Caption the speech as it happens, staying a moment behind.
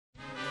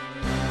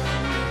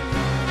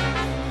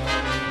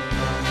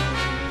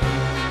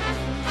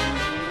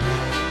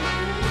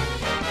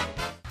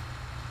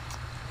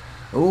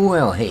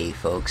Well, hey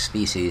folks,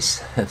 Species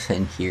have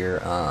been here.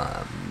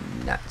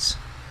 Nuts.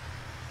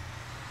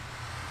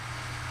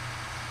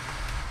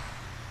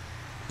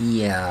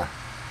 Yeah,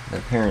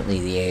 apparently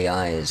the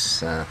AI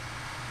is, there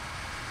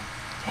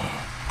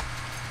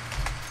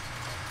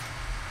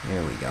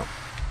we go.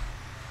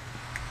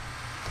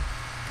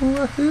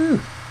 Woohoo!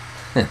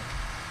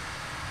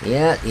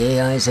 Yeah,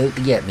 the AI's out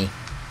to get me.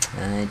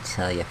 I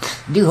tell you.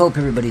 Do hope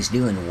everybody's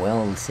doing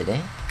well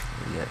today.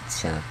 We got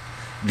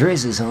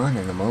Driz is on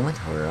in the moment.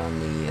 We're on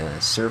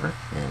the server,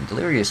 and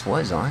Delirious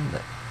was on,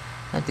 but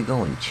had to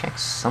go and check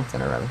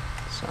something or other.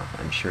 So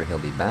I'm sure he'll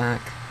be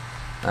back.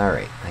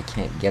 Alright, I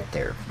can't get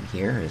there from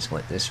here, is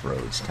what this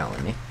road's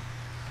telling me.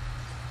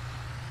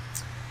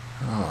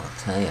 Oh, I'll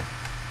tell you.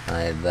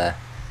 I've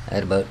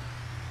had about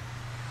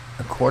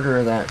a quarter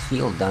of that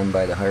field done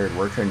by the hired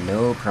worker,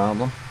 no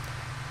problem.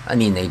 I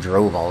mean, they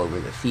drove all over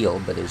the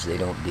field, but as they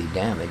don't do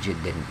damage,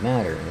 it didn't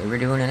matter. They were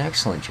doing an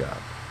excellent job.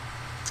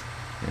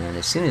 And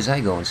as soon as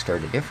I go and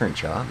start a different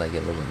job, I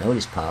get a little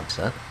notice pops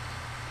up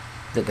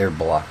that they're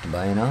blocked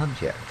by an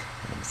object.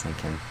 And I'm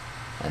thinking,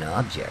 an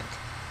object?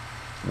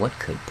 What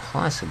could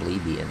possibly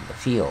be in the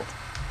field?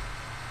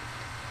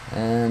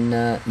 And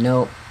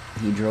no,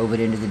 he drove it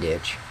into the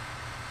ditch.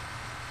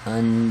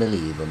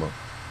 Unbelievable.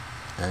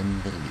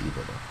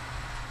 Unbelievable.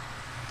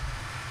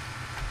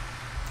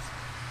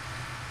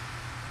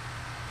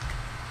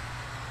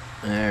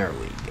 There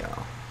we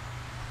go.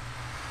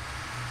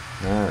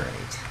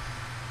 Alright.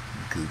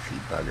 Goofy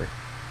bugger.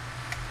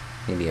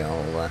 Maybe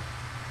I'll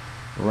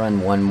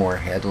run one more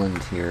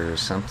headland here or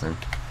something.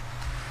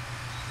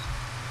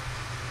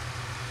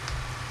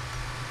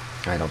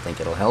 I don't think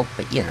it'll help,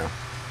 but you know,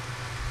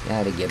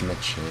 gotta give him a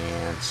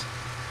chance.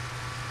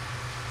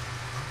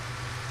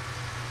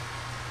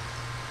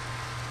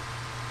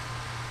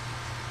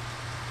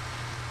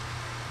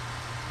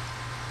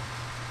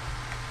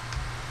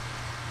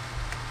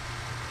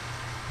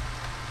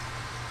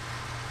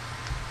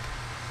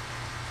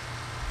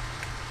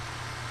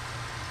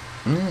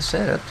 And as I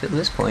said, up to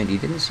this point, he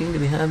didn't seem to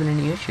be having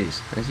any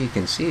issues. As you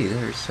can see,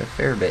 there's a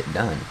fair bit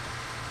done.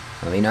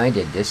 I mean, I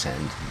did this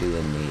end,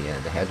 doing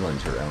the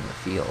headlands around the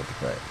field,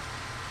 but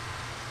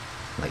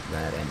like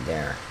that end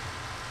there.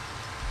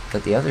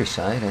 But the other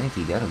side, I think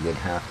he got a good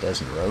half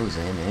dozen rows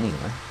in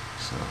anyway,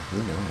 so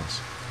who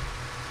knows.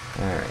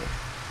 Alright.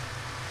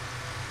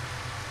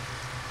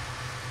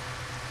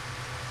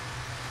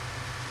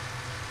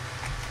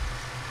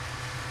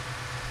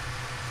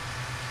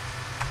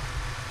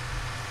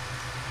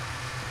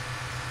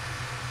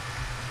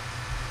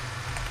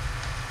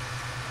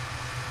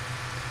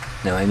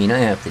 Now, I mean, I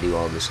have to do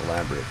all this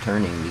elaborate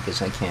turning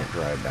because I can't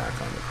drive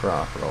back on the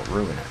crop or I'll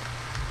ruin it.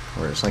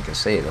 Whereas, like I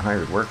say, the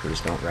hired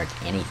workers don't wreck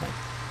anything.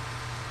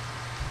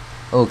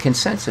 Oh,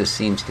 consensus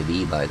seems to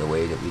be, by the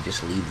way, that we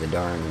just leave the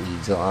darn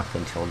weeds off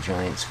until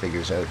Giants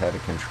figures out how to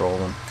control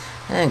them.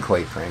 And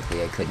quite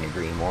frankly, I couldn't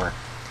agree more.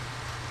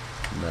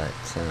 But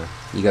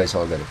you guys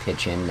all got to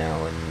pitch in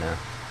now and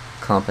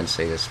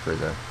compensate us for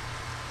the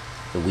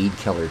weed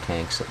killer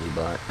tanks that we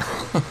bought.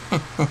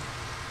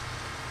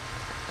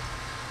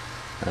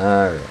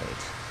 Alright.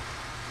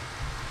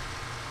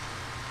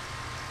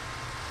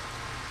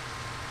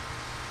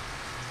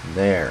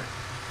 There.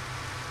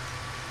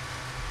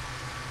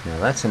 Now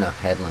that's enough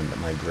headland that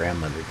my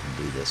grandmother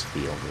can do this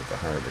field with the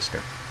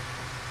harvester.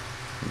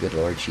 Good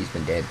Lord, she's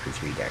been dead for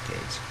 3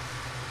 decades.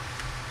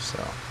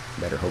 So,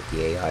 better hope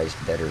the AI's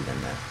better than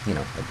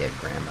a dead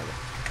grandmother.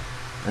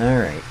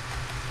 Alright.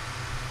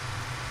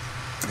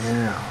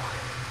 Now.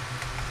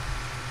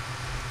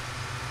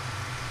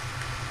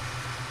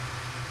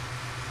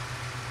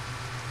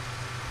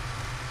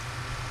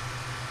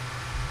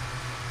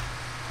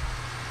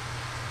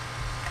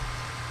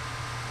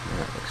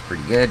 That looks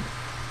pretty good.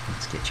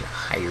 Let's get you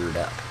hired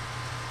up.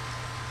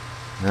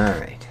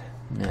 Alright.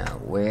 Now,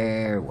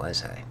 where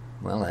was I?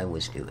 Well, I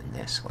was doing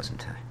this,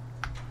 wasn't I?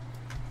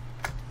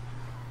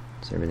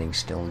 Is everything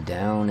still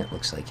down? It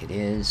looks like it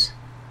is.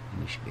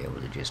 You should be able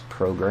to just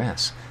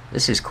progress.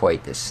 This is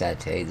quite the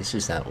set, eh? This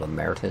is that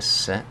Lamertis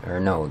set. Or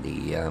no,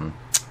 the,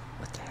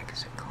 what the heck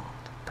is it called?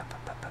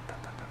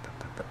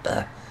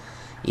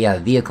 Yeah,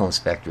 vehicle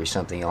inspector or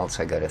something else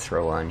I gotta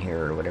throw on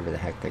here, or whatever the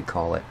heck they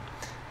call it.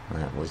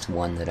 That was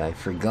one that I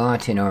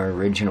forgot in our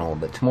original,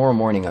 but tomorrow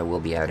morning I will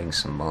be adding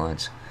some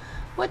mods.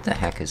 What the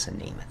heck is the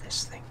name of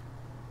this thing?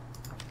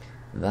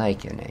 Why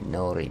can I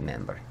no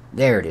remember?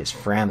 There it is,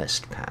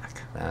 Framist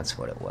Pack. That's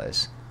what it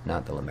was.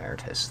 Not the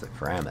Lamertis, the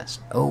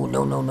Framist. Oh,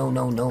 no, no, no,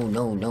 no, no,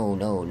 no, no,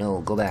 no,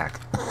 no. Go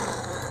back.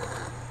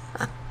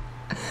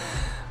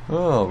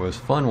 Oh, it was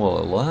fun while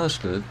it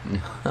lasted.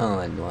 No,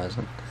 it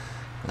wasn't.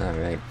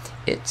 Alright.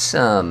 It's,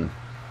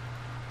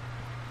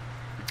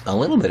 a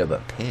little bit of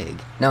a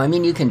pig. Now, I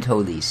mean, you can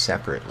tow these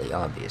separately,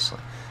 obviously.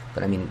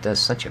 But, I mean, it does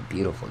such a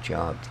beautiful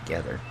job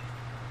together.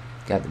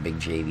 Got the big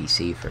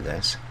JVC for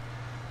this.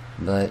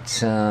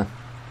 But,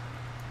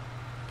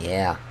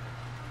 yeah.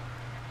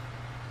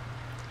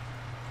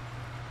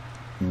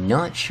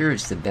 Not sure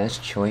it's the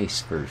best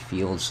choice for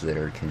fields that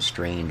are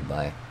constrained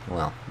by,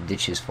 well,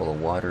 ditches full of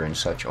water and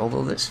such,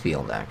 although this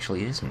field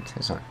actually isn't.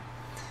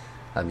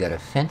 I've got a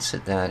fence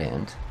at that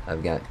end,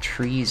 I've got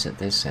trees at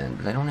this end,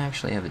 but I don't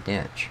actually have a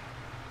ditch.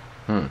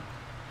 But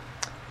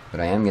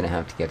I am going to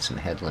have to get some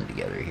headland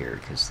together here,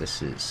 because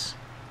this is,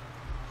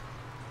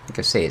 like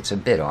I say, it's a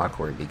bit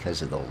awkward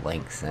because of the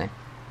length, eh?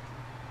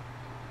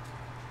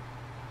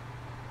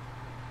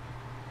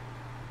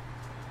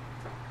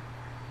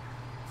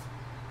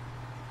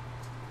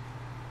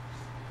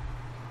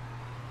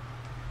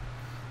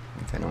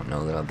 I don't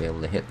know that I'll be able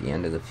to hit the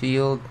end of the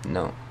field.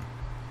 No.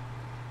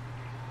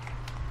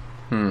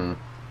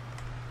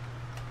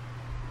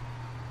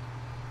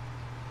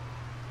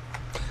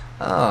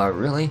 Oh,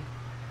 really?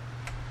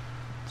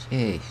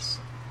 Jeez.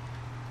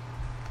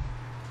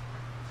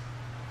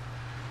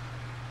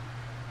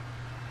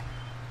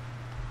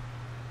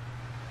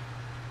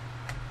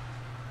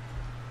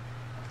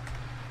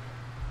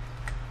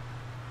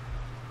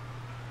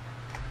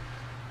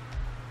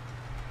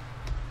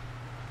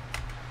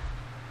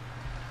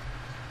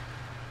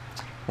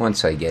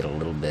 Once I get a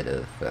little bit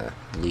of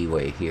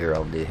leeway here,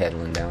 I'll do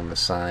headland down the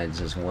sides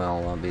as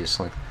well,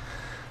 obviously.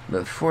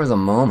 But for the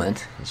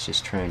moment, it's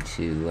just trying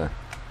to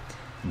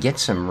get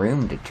some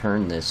room to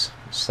turn this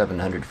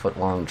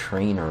 700-foot-long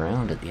train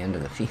around at the end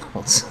of the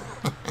fields.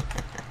 But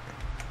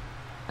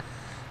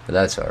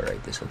that's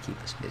alright, this will keep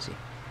us busy.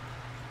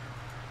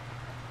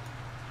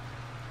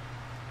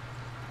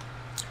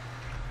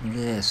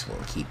 This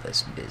will keep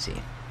us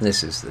busy.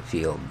 This is the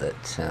field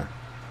that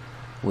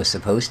was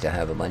supposed to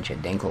have a bunch of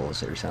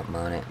dinkles or something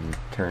on it, and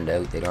turned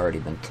out they'd already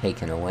been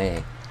taken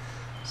away.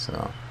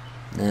 So,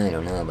 I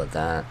don't know about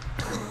that.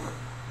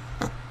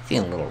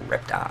 Feeling a little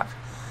ripped off.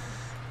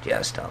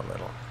 Just a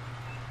little.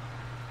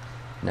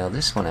 Now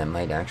this one I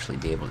might actually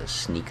be able to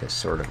sneak a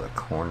sort of a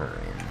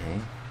corner in, eh?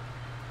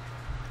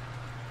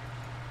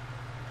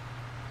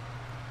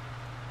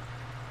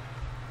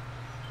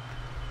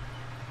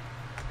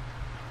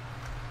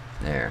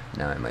 There,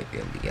 now I might be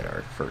able to get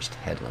our first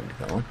headland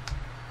going.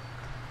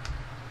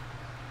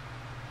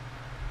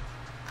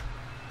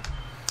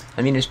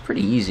 I mean, it's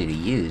pretty easy to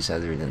use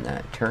other than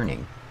that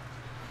turning,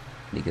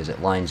 because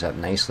it lines up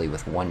nicely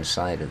with one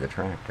side of the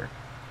tractor.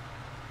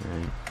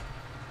 Right.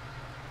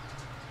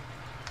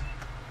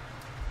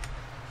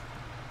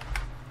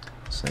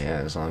 So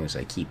yeah, as long as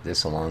I keep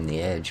this along the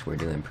edge, we're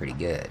doing pretty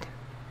good.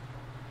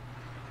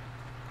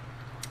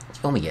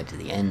 It's when we get to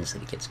the ends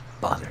that it gets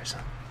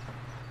bothersome.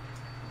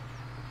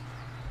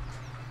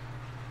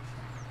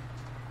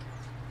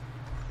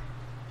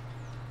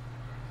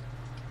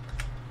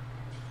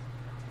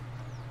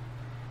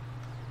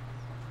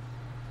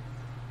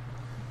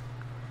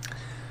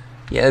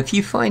 Yeah, if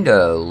you find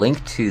a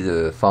link to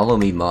the Follow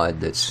Me mod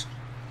that's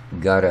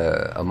got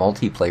a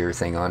multiplayer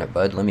thing on it,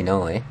 bud, let me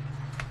know, eh?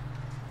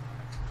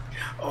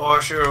 Oh,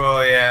 sure.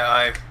 Well,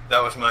 yeah,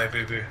 that was my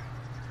boo-boo.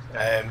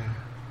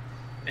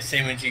 The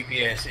same with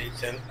GPS.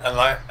 It's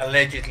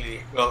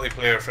allegedly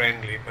multiplayer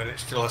friendly, but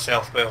it's still a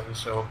self-build,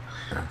 so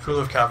full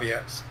of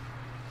caveats.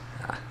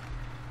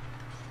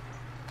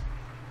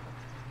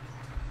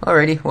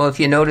 Alrighty. Well, if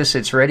you notice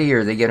it's ready,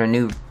 or they get a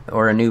new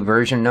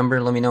version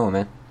number, let me know,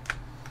 man.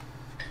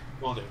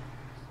 Will do.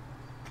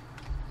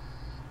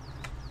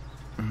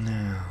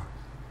 Now,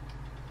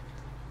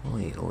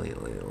 oi.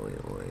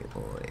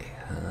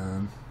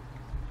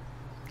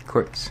 Of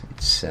course,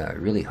 it's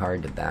really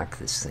hard to back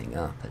this thing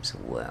up as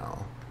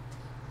well.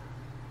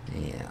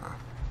 Yeah.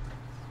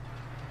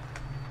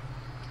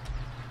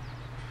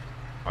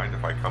 Mind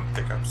if I come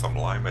pick up some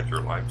lime at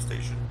your lime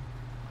station?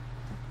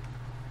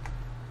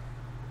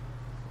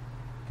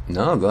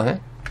 No, go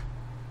ahead.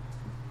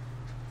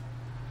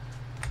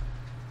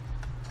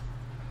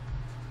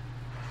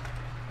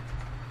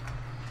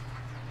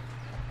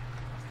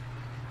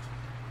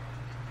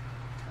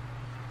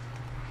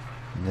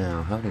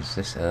 Now, how does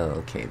this... Oh,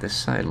 okay, this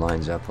side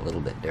lines up a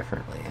little bit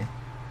differently, eh?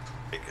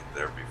 Take it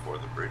there before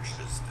the bridge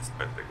is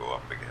meant to go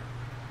up again.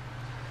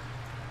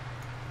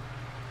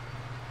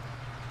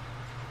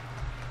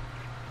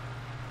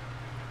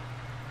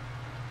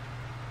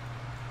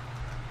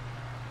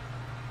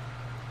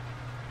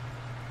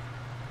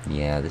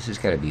 Yeah, this has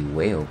got to be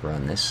way over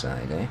on this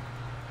side, eh?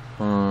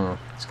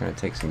 It's going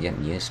to take some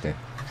getting used to.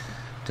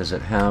 Does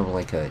it have,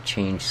 like, a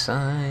change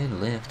side,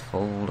 lift,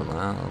 fold,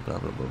 allow, blah,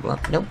 blah, blah, blah?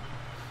 Nope.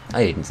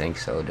 I didn't think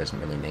so. It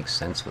doesn't really make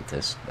sense with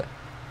this, but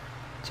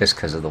just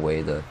because of the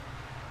way the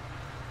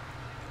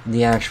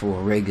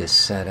actual rig is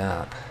set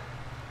up.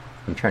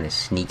 I'm trying to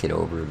sneak it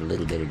over a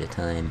little bit at a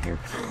time here.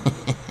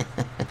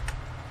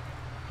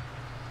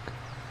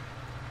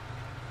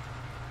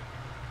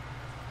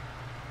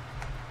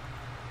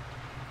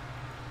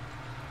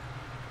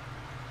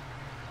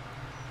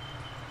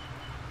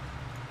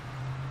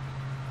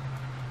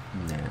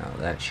 Now,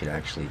 that should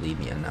actually leave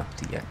me enough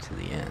to get to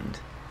the end.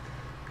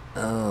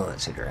 Oh,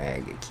 it's a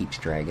drag. It keeps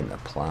dragging the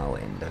plow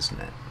in,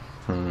 doesn't it?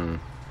 I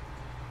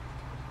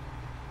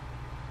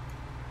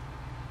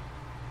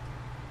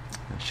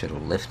should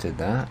have lifted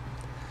that.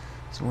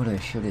 That's what I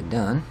should have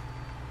done.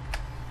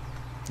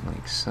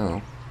 like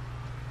so.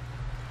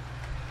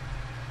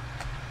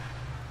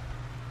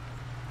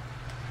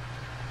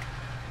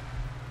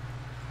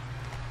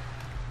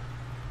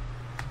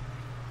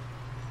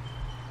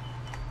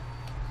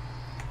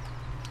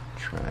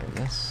 Try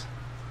this.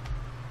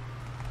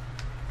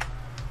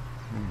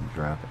 And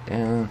drop it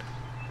down.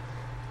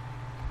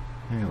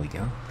 There we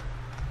go.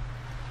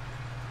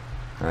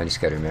 I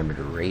just got to remember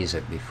to raise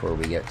it before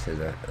we get to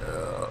the...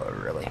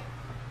 really.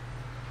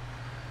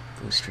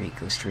 Go straight,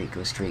 go straight,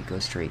 go straight, go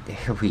straight.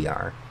 There we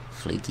are.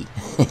 Flaky.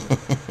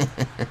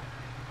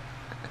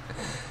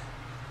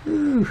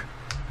 Whew.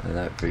 I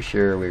thought for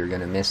sure we were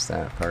going to miss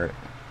that part.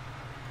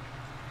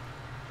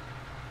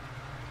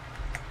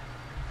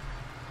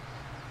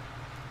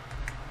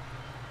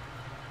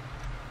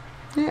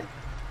 Yeah.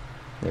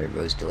 There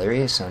goes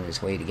Delirious on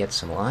his way to get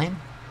some lime.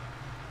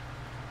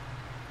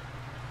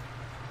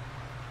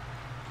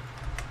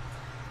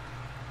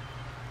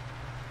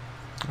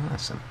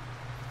 Awesome.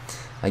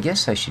 I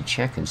guess I should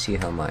check and see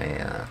how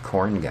my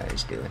corn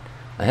guy's doing.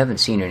 I haven't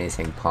seen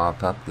anything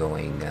pop up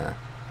going,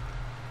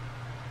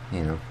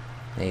 you know,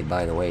 hey,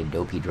 by the way,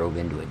 Dopey drove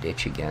into a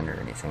ditch again or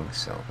anything,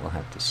 so we'll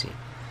have to see.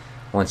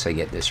 Once I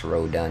get this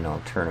row done,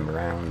 I'll turn him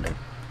around and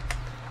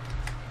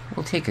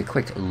we'll take a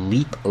quick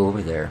leap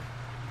over there.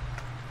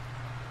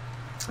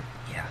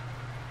 Yeah.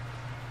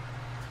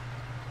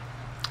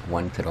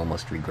 One could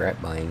almost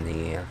regret buying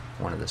the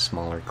one of the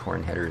smaller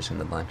corn headers in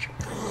the bunch.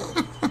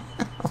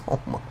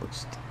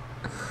 Almost.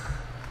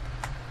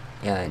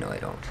 Yeah, I know I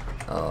don't.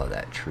 Oh,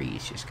 that tree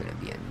is just going to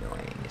be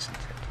annoying, isn't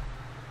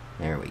it?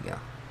 There we go.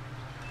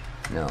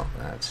 No,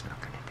 that's not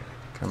going to do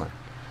it. Come on.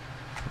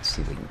 Let's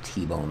see if we can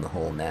T-bone the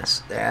whole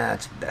nest.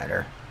 That's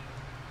better.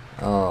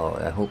 Oh,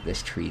 I hope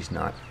this tree's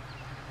not...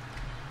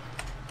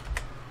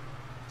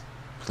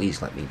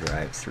 Please let me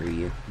drive through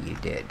you. You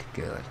did.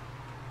 Good.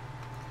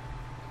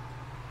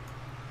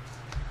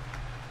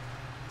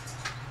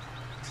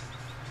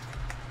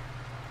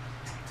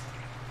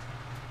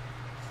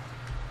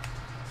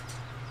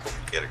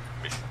 Get a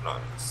commission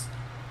on this.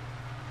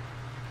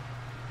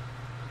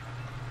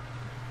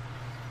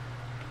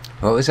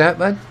 What was that,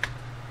 bud?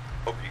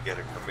 Hope you get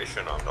a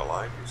commission on the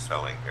lime you're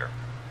selling here.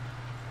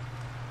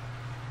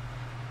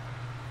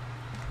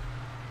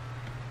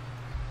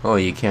 Oh,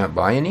 you can't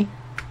buy any?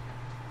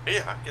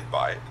 Yeah, I can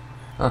buy it.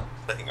 Huh.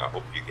 I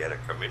hope you get a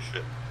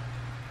commission.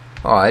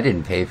 Oh, I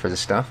didn't pay for the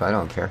stuff. I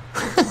don't care.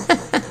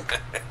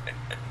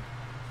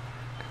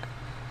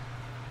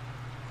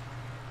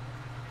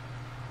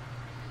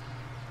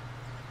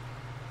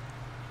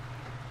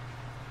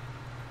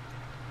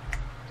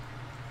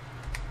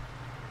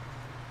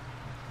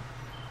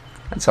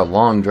 That's a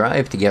long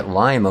drive to get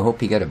lime. I hope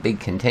you got a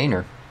big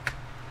container.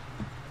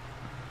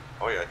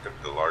 Oh yeah, I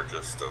took the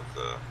largest of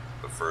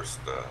the first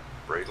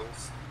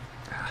bradles.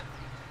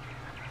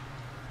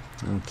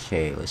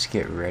 Okay, let's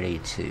get ready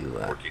to...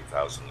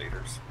 14,000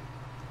 liters.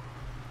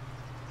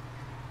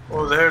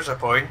 Oh, there's a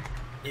point.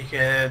 You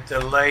can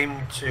the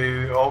lime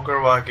to auger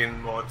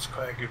wagon mod's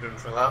quite a good one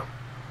for that.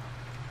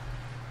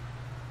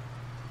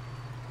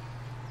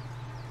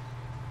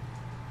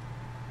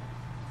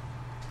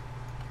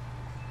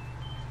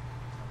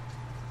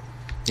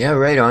 Yeah,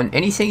 right on.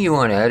 Anything you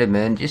want to add,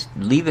 man, just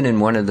leave it in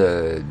one of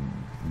the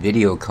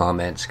video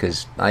comments,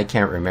 because I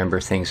can't remember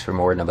things for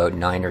more than about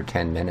 9 or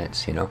 10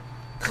 minutes, you know?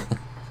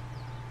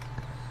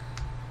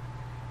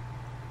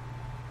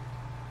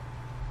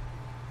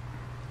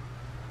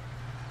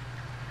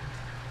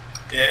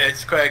 Yeah,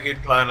 it's quite a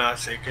good plan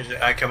actually, because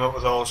I come up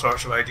with all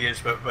sorts of ideas,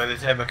 but by the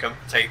time I come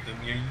to type them,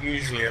 you're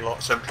usually a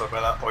lot simpler by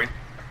that point.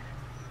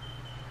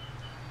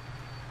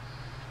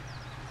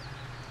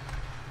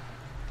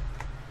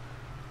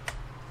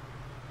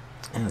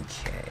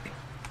 Okay.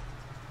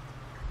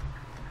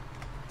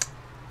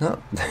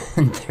 Oh,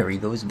 there he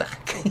goes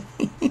back.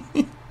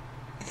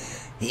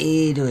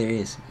 Hey, there he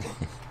is.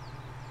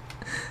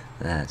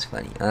 That's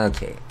funny.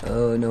 Okay.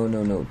 Oh, no,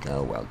 no, no.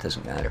 Oh, well, it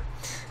doesn't matter.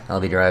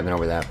 I'll be driving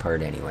over that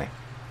part anyway.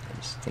 I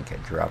just think I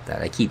dropped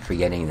that. I keep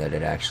forgetting that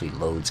it actually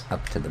loads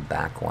up to the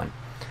back one.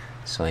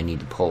 So I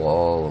need to pull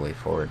all the way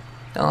forward.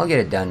 I'll get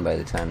it done by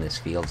the time this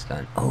field's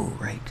done. Oh,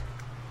 right.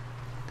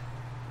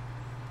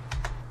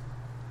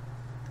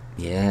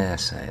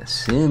 Yes, I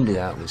assumed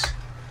that was...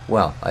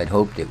 Well, I'd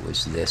hoped it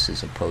was this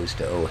as opposed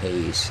to, oh, hey,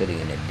 he's sitting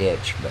in a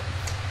ditch. But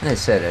as I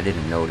said, I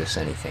didn't notice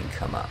anything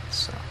come up.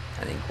 So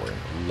I think we're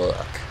in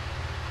luck.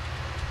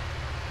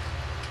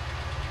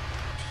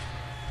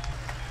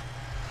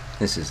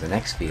 This is the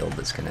next field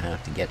that's going to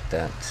have to get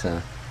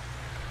that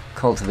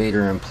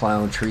cultivator and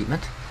plow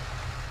treatment.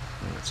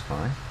 That's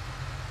fine.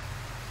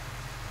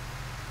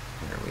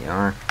 There we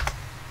are.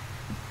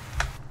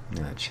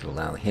 That should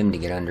allow him to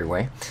get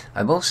underway.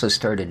 I've also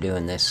started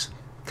doing this,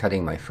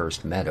 cutting my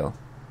first meadow.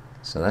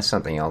 So that's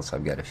something else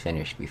I've got to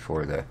finish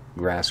before the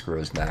grass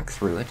grows back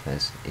through it,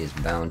 as is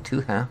bound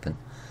to happen.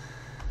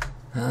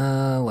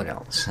 What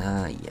else?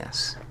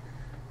 Yes.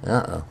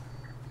 Uh-oh.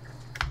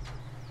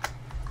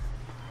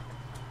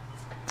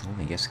 Well,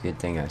 I guess good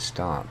thing I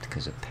stopped,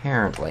 because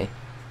apparently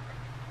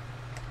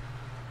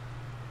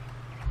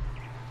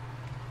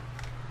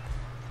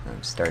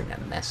I'm starting to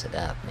mess it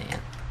up,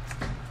 man.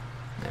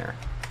 There.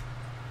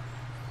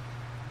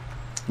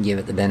 Give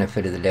it the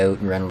benefit of the doubt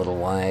and run a little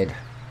wide.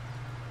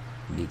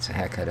 Beats the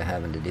heck out of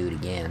having to do it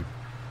again.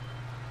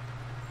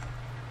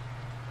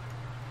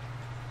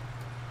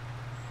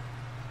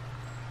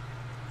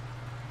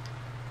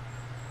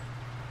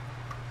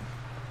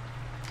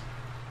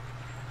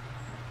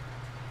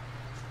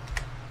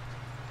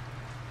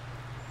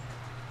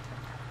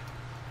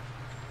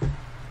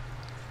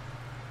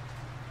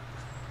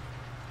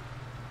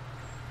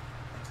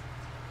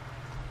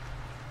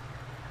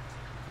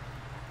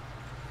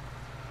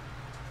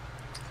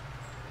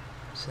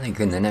 So I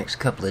think in the next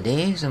couple of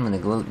days I'm going to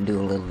go out and do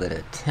a little bit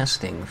of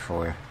testing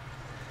for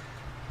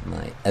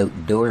my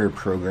outdoor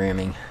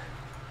programming.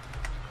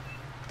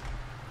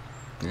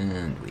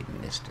 And we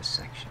missed a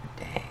section.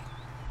 Dang.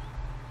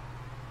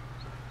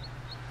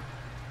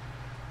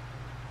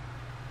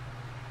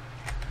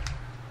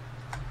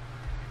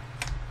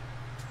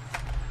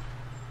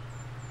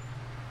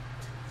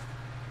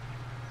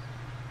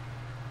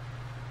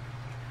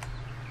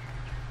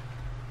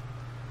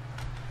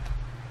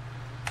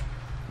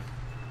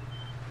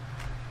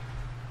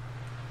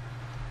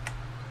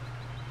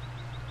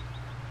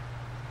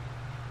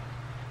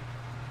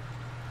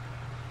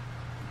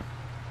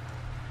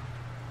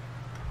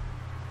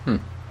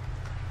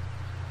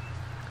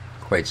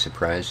 Quite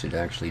surprised it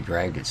actually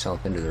dragged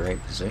itself into the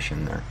right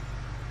position there.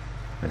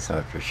 I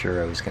thought for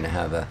sure I was going to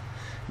have a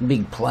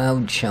big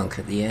plowed chunk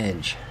at the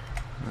edge.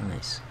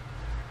 Nice.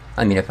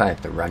 I mean, if I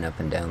have to run up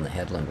and down the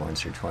headland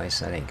once or twice,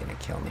 that ain't going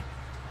to kill me.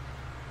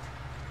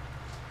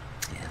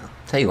 Yeah.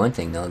 Tell you one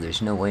thing though,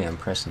 there's no way I'm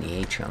pressing the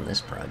H on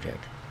this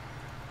project.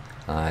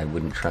 I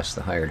wouldn't trust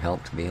the hired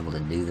help to be able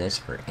to do this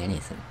for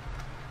anything.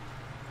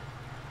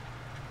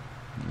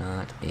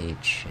 Not a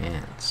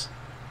chance.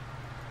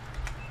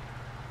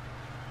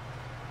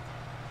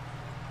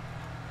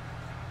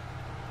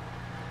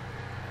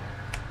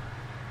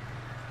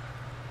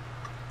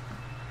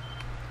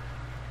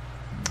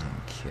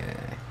 Okay.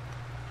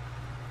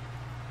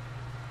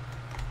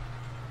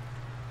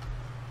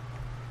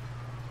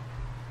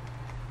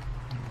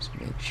 Just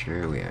make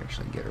sure we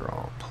actually get her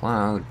all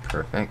plowed.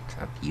 Perfect.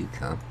 Up you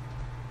come.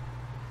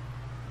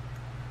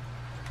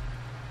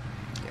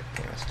 Get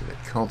the rest of it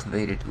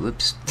cultivated.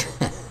 Whoops.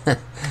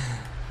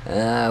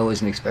 I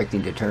wasn't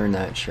expecting to turn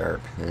that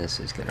sharp. This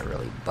is going to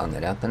really bung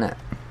it up, isn't it?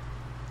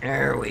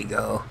 There we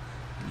go.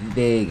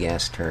 Big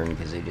S turn,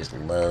 because they just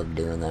love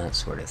doing that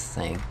sort of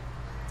thing.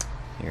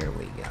 Here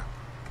we go.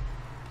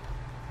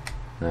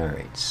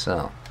 Alright,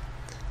 so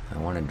I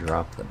want to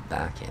drop the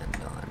back end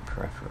on,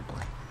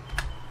 preferably.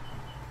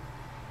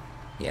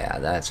 Yeah,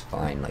 that's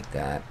fine like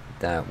that.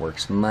 That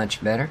works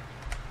much better.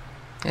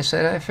 I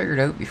said I figured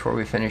out before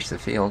we finished the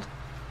field.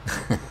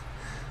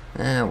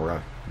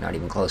 We're not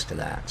even close to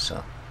that,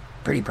 so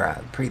pretty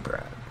proud, pretty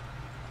proud.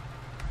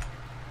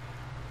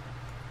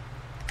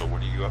 So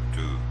what are you up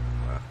to?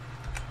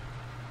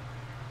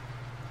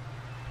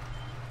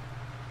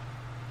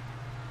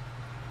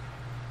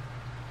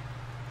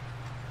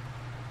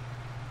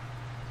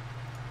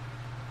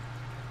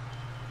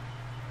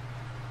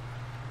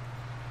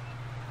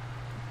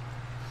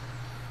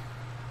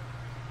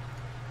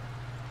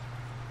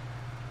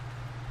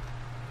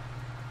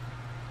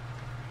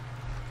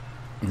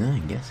 I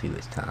guess he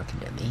was talking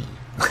to me.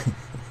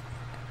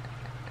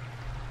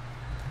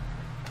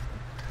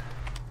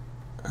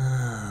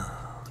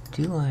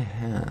 Do I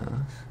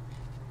have...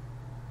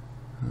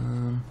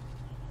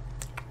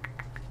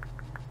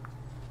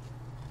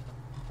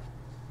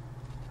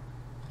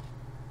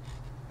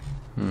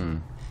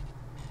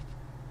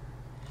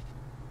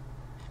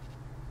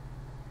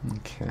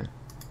 Okay.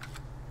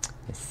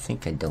 I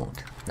think I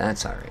don't.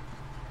 That's alright.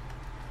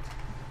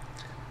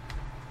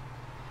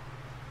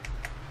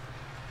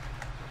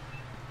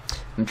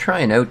 I'm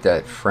trying out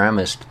that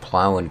Framist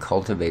plow and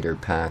cultivator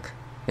pack.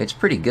 It's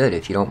pretty good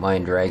if you don't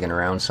mind dragging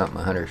around something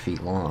 100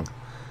 feet long.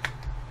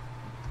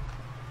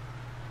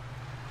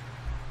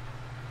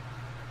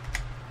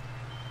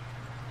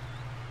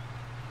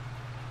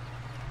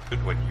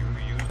 Good when you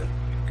use it,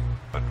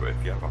 but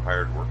if you have a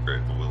hired worker,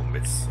 it will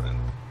miss. And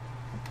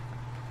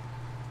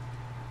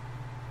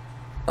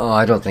oh,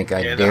 I don't think I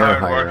yeah, dare the hired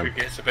hire worker him.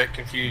 gets a bit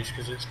confused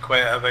because it's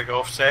quite a big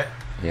offset.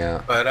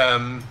 Yeah. But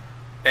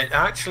it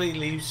actually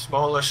leaves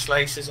smaller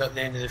slices at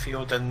the end of the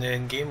field than the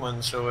in-game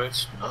one, so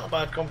it's not a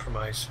bad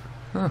compromise.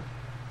 Huh.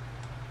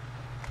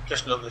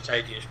 Just not the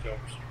tidiest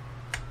jobs.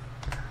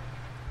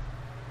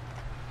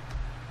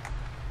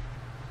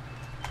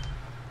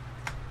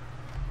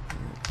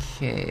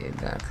 Okay,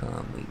 back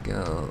on we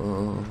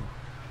go.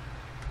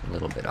 A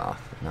little bit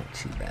off, but not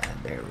too bad.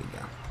 There we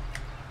go.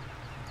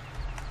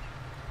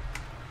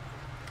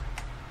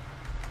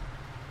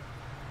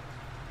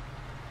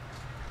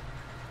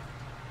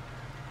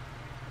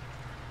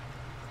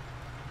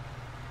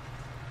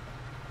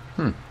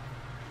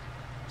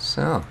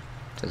 So,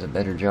 does a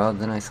better job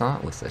than I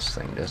thought with this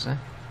thing, does it?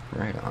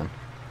 Right on.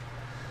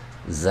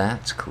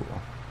 That's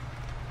cool.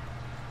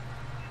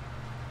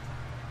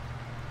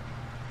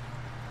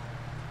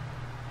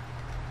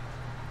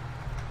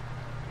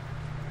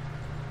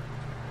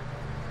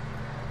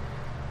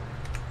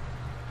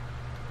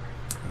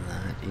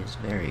 is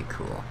very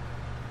cool.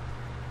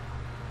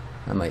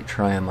 I might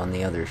try them on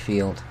the other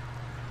field,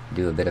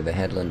 do a bit of a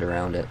headland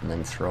around it, and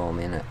then throw them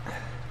in it.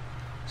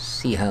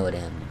 See how it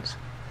ends.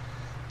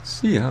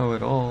 See how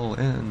it all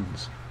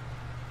ends.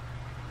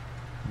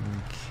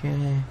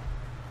 Okay.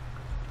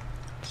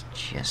 Let's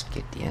just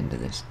get the end of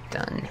this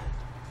done.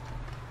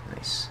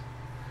 Nice.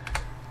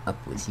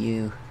 Up with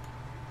you.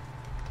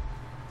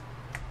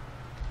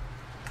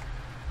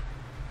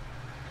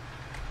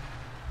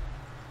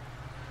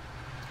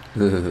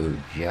 Ooh,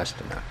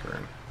 just enough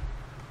room.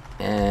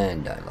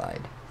 And I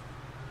lied.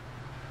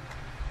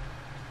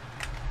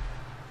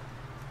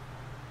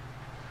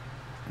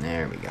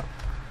 There we go.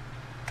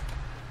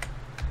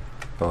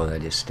 Oh,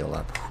 that is still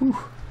up. Whew.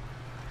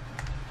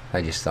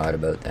 I just thought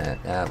about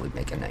that. That would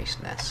make a nice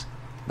mess.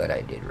 But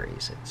I did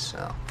raise it,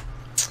 so.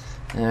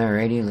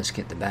 Alrighty, let's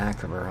get the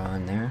back of her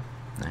on there.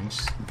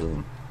 Nice.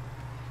 Boom.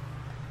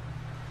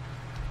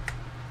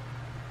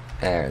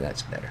 There,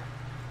 that's better.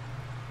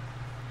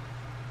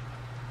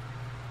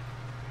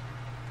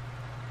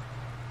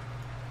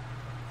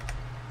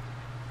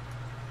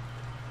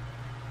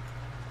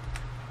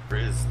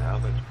 Is now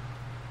that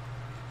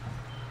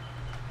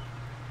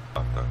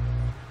got the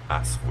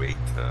mass weight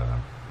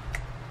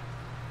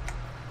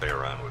play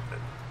around with it.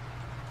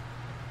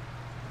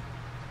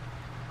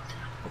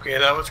 Okay,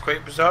 that was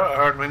quite bizarre. I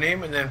heard my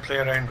name and then play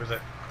around with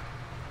it.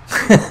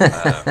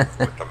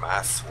 With the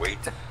mass weight.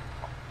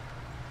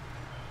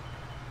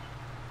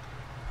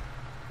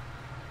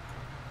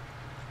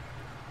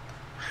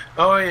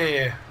 Oh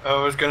yeah.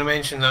 I was going to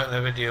mention that in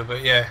the video,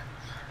 but yeah.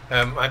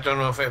 I don't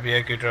know if it'd be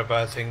a good or a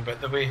bad thing, but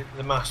the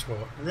mass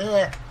mode.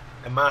 The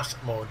mass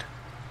mode.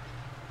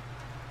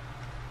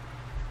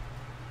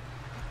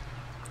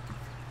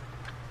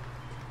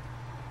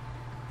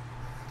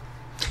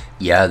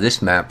 Yeah,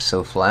 this map's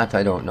so flat,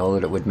 I don't know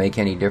that it would make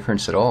any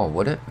difference at all,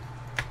 would it?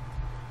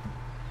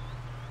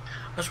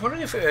 I was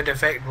wondering if it would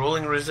affect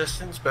rolling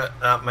resistance, but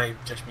that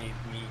might just be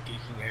me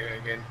geeking out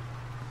again.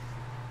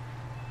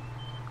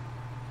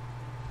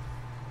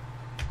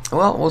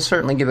 Well, we'll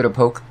certainly give it a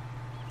poke.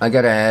 I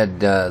gotta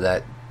add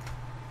that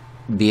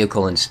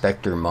vehicle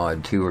inspector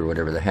mod too, or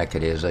whatever the heck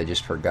it is. I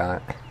just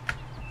forgot.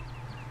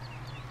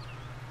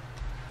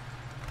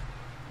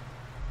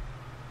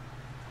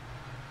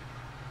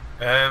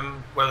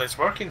 Well, it's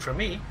working for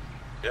me.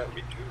 Yeah,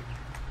 me too.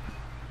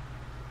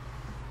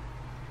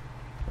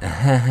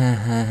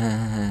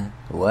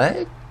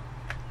 What?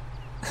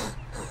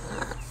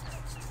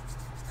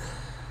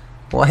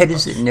 Why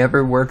does it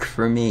never work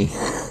for me?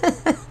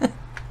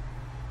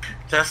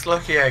 Just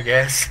lucky, I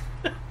guess.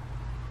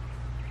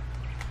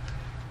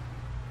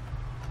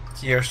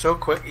 You're so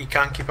quick, you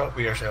can't keep up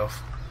with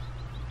yourself.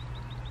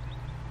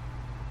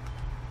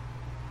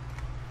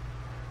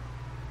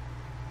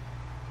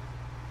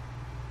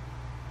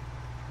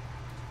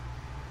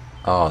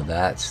 Oh,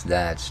 that's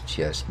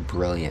just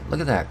brilliant. Look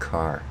at that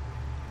car.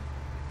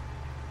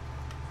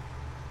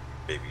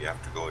 Maybe you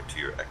have to go into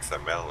your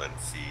XML and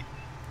see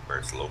where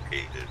it's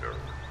located, or.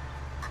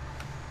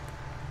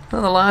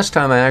 Well, the last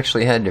time I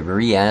actually had to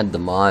re-add the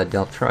mod,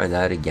 I'll try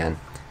that again.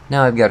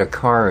 Now I've got a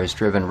car that's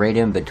driven right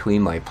in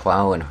between my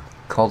plow and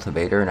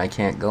cultivator, and I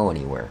can't go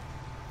anywhere.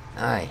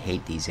 I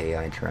hate these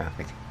AI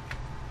traffic.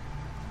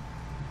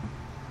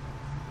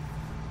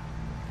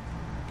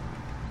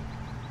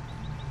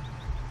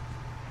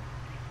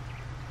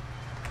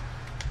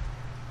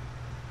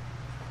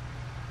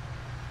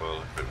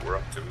 Well, if it were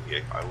up to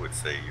me, I would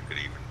say you could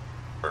even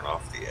turn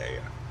off the AI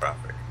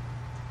traffic.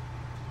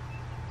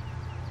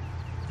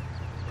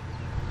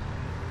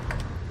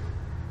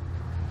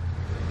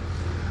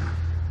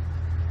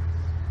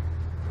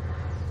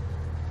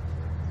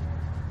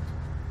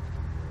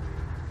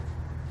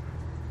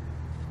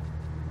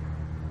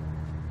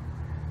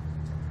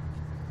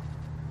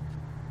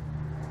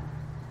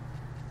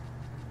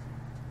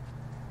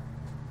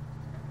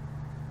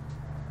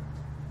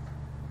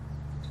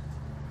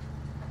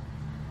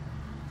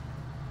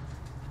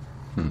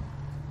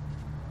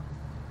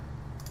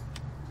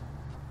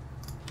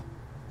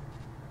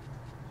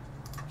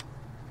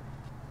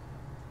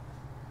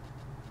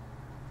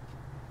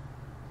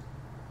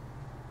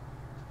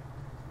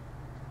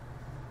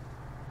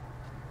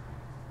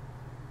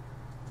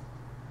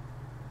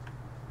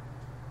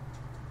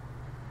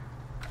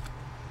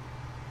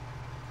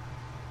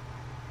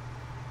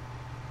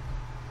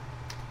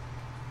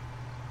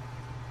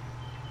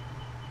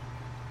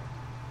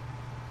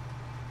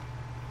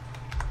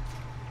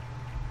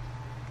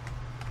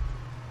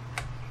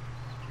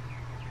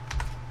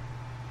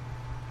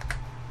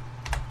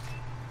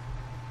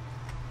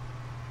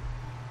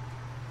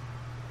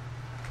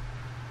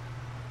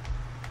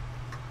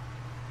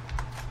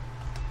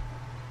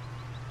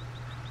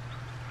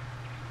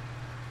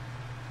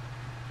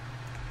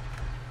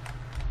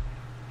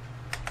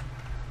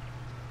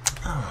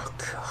 Oh,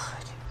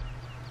 God.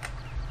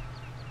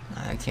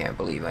 I can't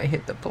believe I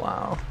hit the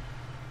plow.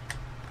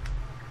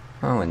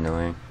 How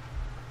annoying.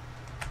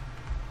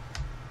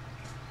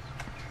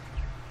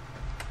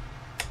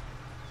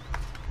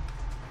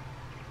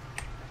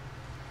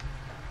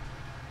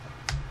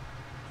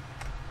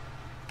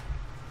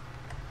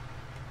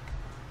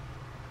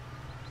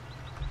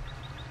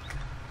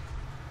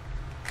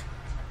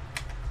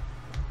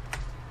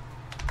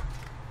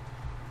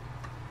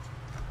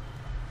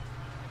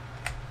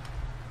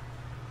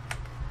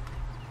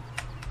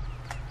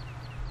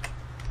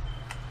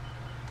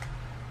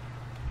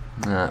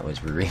 That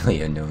was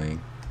really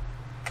annoying.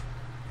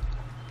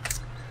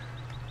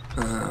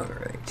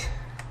 Alright.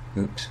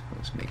 Oops.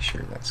 Let's make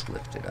sure that's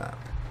lifted up.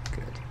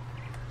 Good.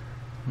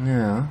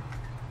 Now...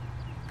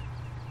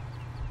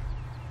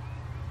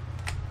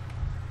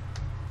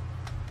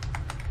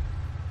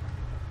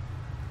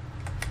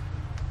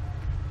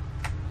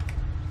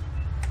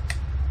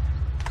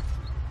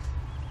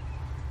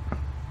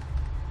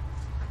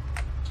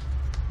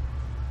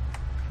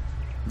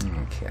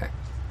 Okay.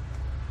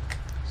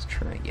 Let's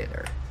try and get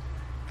our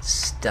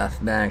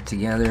stuff back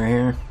together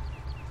here.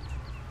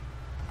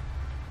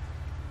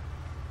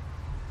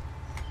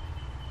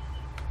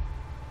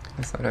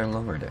 I thought I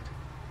lowered it.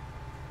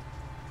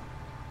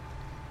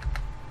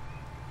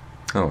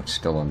 Oh, it's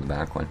still on the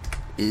back one.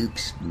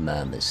 Oops,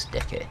 my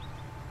mistake.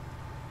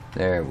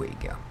 There we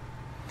go.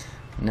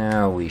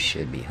 Now we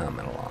should be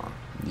humming along.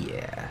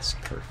 Yes,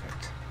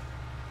 perfect.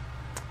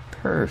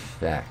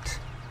 Perfect.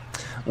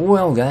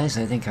 Well, guys,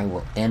 I think I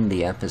will end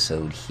the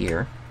episode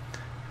here.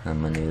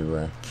 I'm going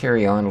to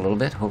carry on a little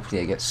bit.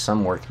 Hopefully I get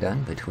some work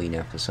done between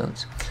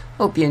episodes.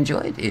 Hope you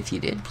enjoyed. If you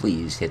did,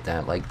 please hit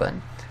that like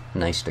button.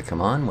 Nice to come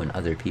on when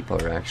other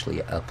people are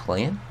actually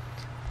playing.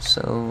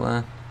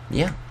 So,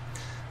 yeah.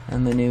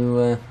 I'm going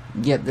to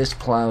get this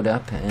plowed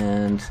up,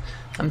 and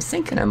I'm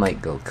thinking I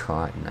might go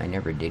cotton. I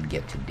never did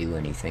get to do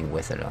anything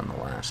with it on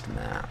the last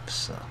map,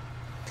 so...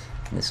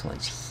 This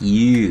one's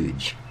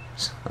huge,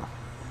 so...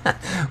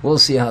 We'll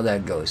see how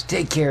that goes.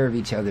 Take care of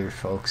each other,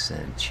 folks,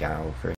 and ciao for